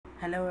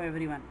Hello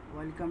everyone,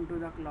 welcome to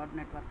the Cloud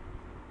Network.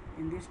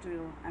 In this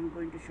tutorial, I'm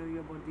going to show you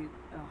about the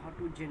how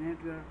to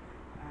generate your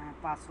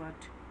password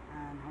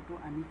and how to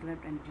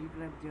encrypt and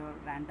decrypt your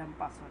random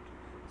password.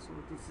 So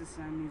this is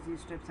some easy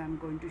steps I'm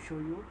going to show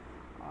you.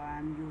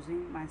 I'm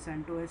using my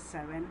CentOS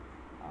 7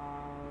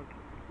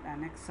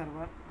 Linux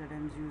server that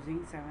I'm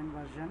using 7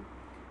 version.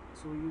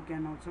 So you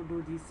can also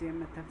do the same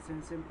method,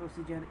 same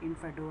procedure in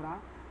Fedora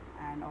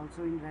and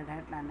also in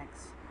Redhat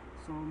Linux.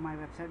 So my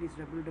website is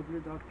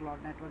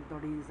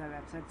www.cloudnetwork.de is a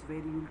website where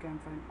you can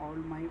find all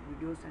my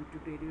videos and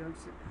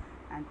tutorials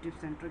and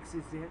tips and tricks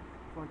is there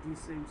for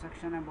this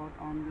instruction about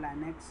on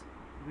Linux,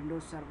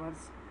 Windows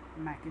servers,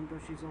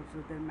 Macintosh is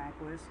also there, Mac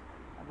OS,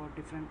 about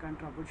different kind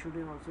of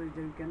troubleshooting also is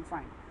there you can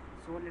find.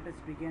 So let us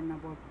begin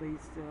about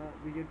this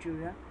video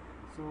tutorial.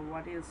 So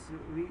what is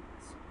we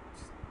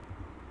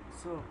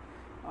so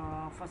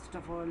first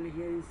of all,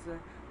 here is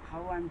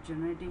how I'm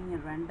generating a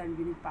random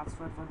unique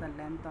password for the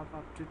length of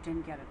up to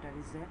 10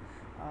 characters.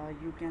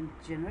 You can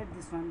generate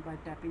this one by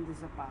tapping this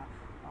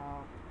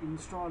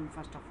install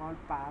first of all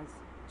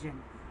pwgen.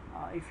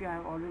 If you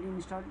have already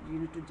installed, you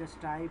need to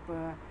just type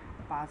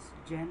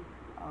pwgen,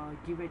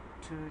 give it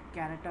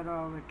character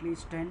of at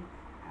least 10,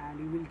 and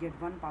you will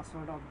get one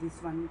password of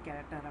this one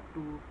character up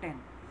to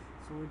 10.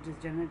 So just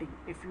generating.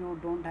 If you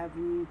don't have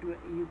any to,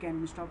 you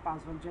can install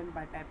pwgen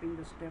by tapping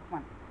the step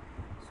 1.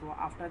 So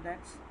after that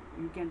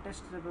you can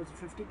test the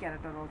 50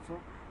 character also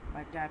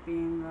by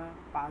tapping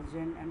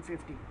pwgen and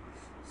 50.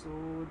 So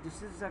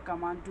this is the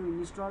command to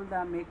install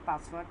the make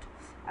password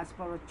as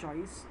per a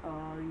choice.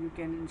 You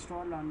can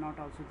install or not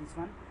also this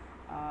one.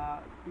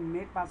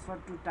 Make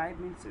password to type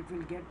means it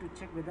will get to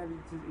check whether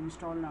it is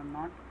installed or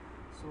not.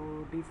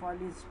 So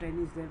default is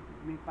 10 is the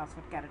make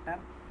password character,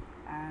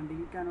 and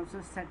you can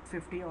also set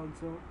 50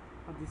 also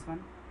for this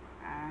one.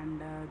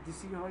 And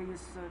this is how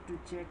is to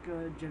check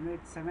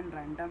generate 7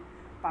 random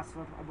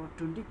password about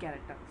 20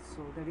 characters.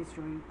 So that is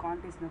showing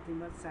count is nothing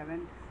but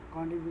 7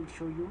 count it will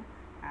show you,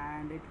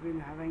 and it will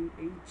having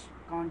each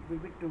count will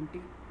be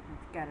 20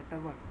 character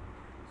word.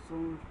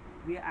 So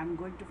I'm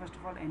going to first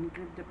of all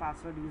encrypt the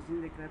password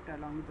using the crypt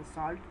along with the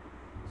salt.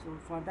 So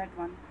for that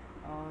one,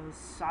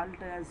 salt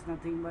has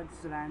nothing but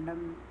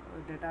random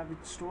data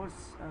which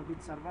stores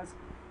which servers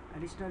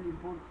additional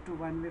input to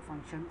one-way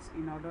functions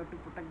in order to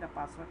protect the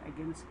password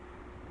against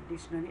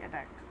dictionary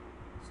attack.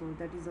 So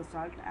that is the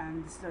salt,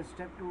 and this is a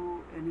step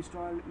to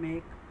install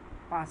make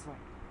password.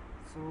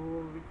 So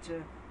which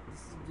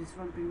this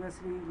one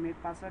previously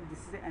make password, this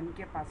is the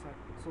mkpasswd.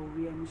 So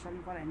we are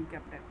installing for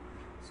encrypted.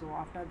 So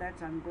after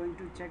that I'm going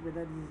to check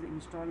whether this is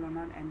installed or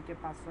not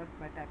mkpasswd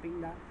by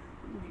tapping the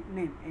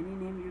name, any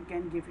name you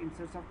can give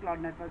instead of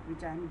cloud network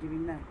which I am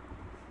giving now.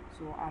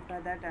 So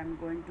after that I'm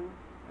going to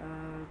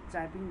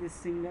typing this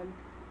single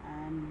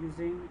and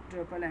using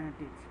triple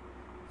analytics.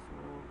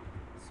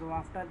 So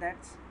after that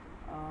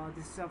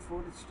this is a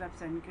 4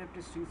 steps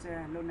encrypt strings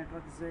hello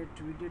network is a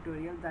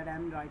tutorial that I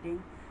am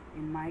writing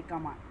in my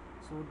command.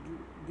 So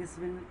this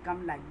will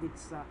come like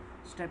this.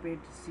 Step 8,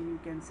 see, you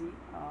can see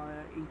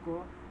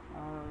echo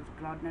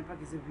cloud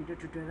network is a video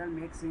tutorial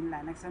makes in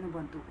Linux and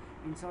Ubuntu.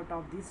 Insert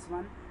of this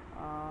one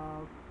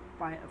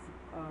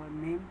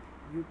name,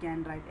 you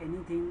can write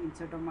anything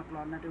inside of my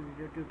cloud network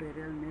video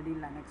tutorial made in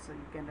Linux, so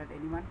you can write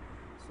anyone.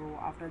 So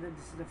after that,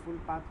 this is the full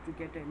path to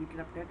get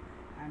encrypted,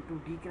 and to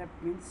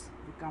decrypt means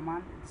the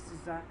command. This is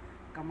the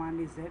command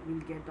is there,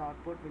 we'll get the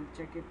output, we'll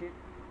check it,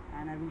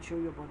 and I will show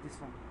you about this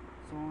one.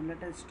 So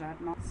let us start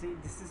now. See,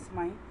 this is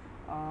my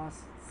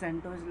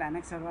CentOS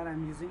Linux server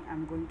I'm using.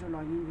 I'm going to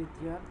log in with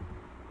here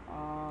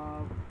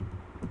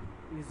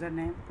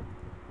username,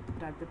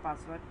 type the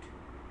password.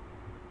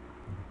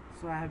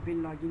 So I have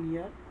been logging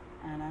here,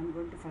 and I'm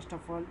going to first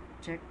of all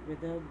check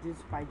whether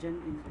this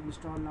pwgen is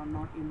installed or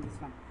not in this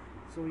one.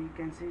 So you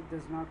can see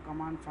does not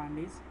command find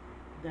is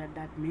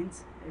that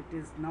means it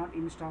is not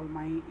installed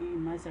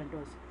in my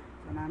CentOS.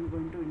 So now I'm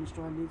going to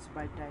install this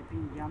by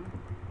typing yum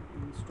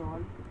install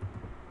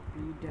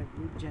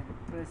pwgen,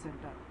 press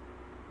enter.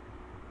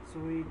 So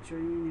it's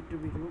showing you need to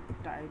be root,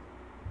 type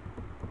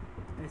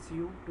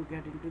su to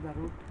get into the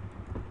root.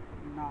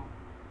 Now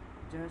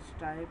just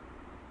type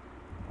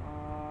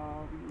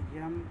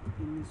yum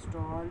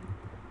install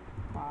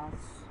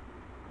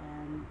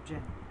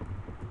pwgen,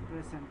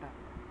 press enter.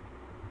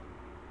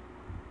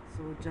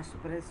 So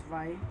just press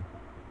Y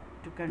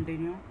to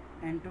continue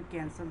and to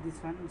cancel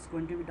this one. It's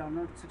going to be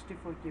download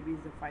 64 KB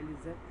is the file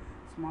is there,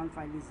 small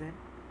file is there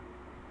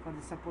for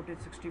the supported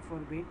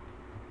 64-bit.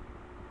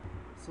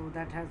 So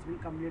that has been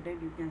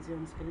completed, you can see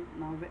on screen.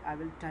 Now I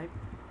will type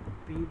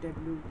pwgen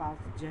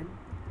to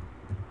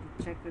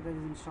check whether it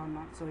is installed or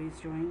not. So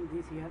it's showing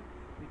this here,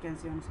 you can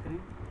see on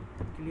screen.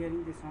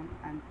 Clearing this one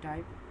and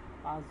type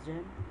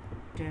pwgen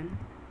 10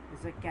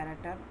 is a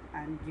character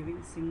and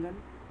giving single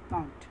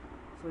count.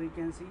 So you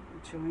can see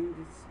it's showing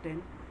this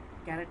 10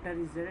 character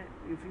is there.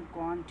 If you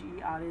count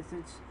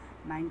ERSH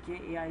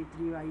 9K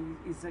AI3Y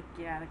is a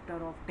character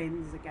of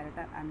 10 is a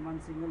character, and one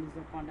single is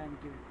the count and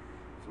given.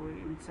 So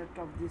instead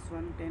of this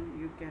one 10,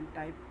 you can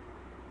type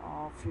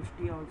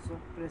 50 also,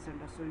 press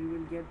enter. So you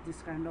will get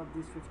this kind of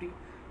this 50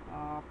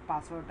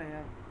 password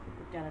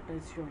character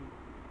is showing.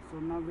 So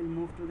now we'll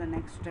move to the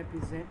next step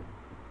is it.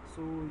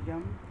 So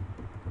yum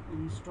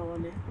install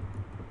a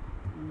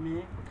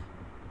make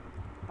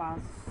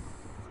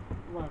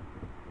password.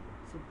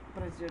 So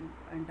press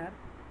enter.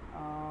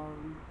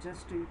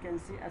 Just you can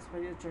see as per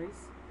your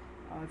choice.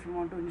 If you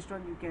want to install,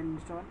 you can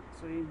install.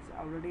 So it's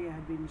already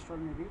have been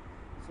installed maybe.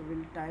 So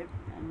we'll type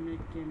and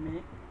make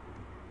pwd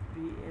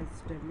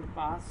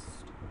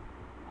past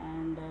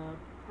and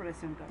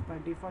press enter. By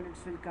default it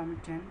will come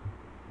 10.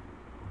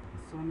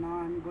 So now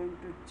I'm going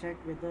to check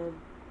whether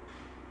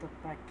the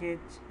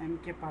package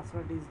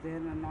mkpasswd is there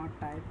or not.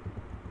 Type,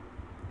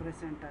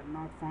 press enter,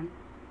 not found.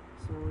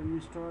 So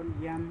install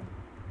yum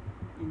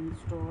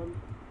install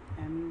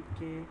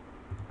mkpasswd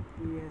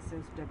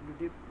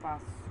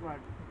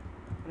password,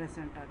 press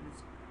enter.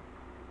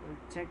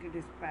 Check it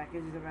is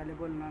package is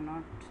available or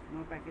not.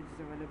 No package is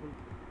available.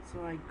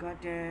 So I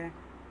got a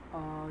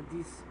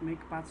this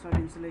make password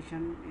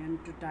installation,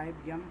 and to type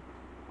yum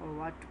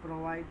what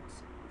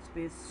provides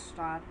space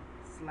star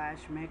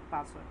slash make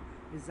password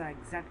is the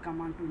exact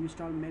command to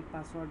install make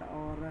password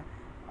or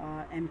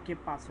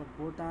mkpassword.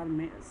 Both are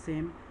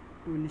same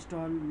to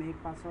install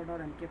make password or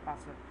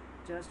mkpassword.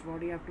 Just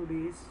what you have to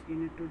do is you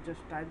need to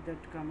just type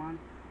that command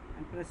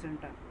and press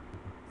enter.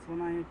 So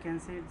now you can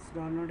see it's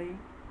downloading.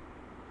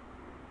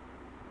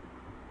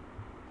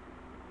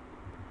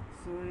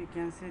 So you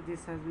can see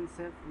this has been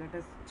saved. Let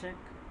us check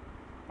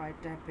by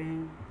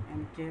tapping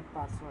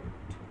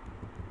mkpasswd.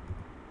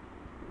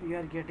 You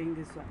are getting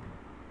this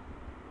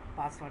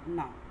password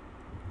now.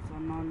 So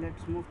now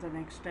let's move the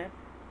next step.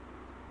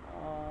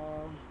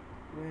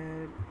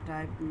 Where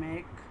type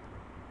make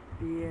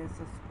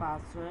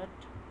password,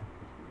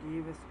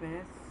 give a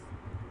space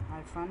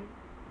hyphen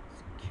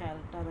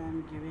character I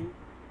am giving,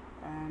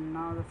 and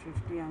now the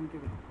 50 I am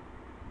giving.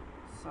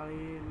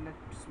 Sorry,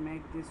 let's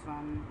make this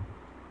one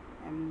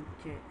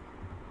mk.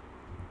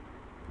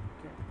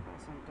 Okay,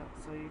 press enter.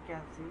 So you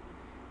can see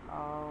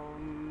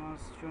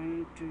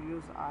showing to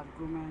use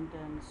argument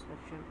and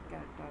special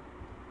character.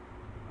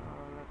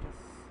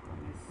 Let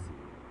me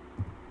see.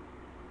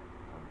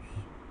 Oh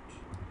shit.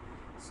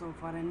 So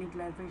for any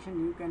clarification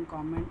you can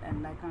comment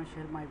and like and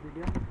share my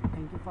video.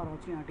 Thank you for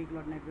watching RHEL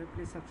Cloud Network.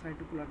 Please subscribe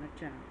to CloudNet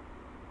channel.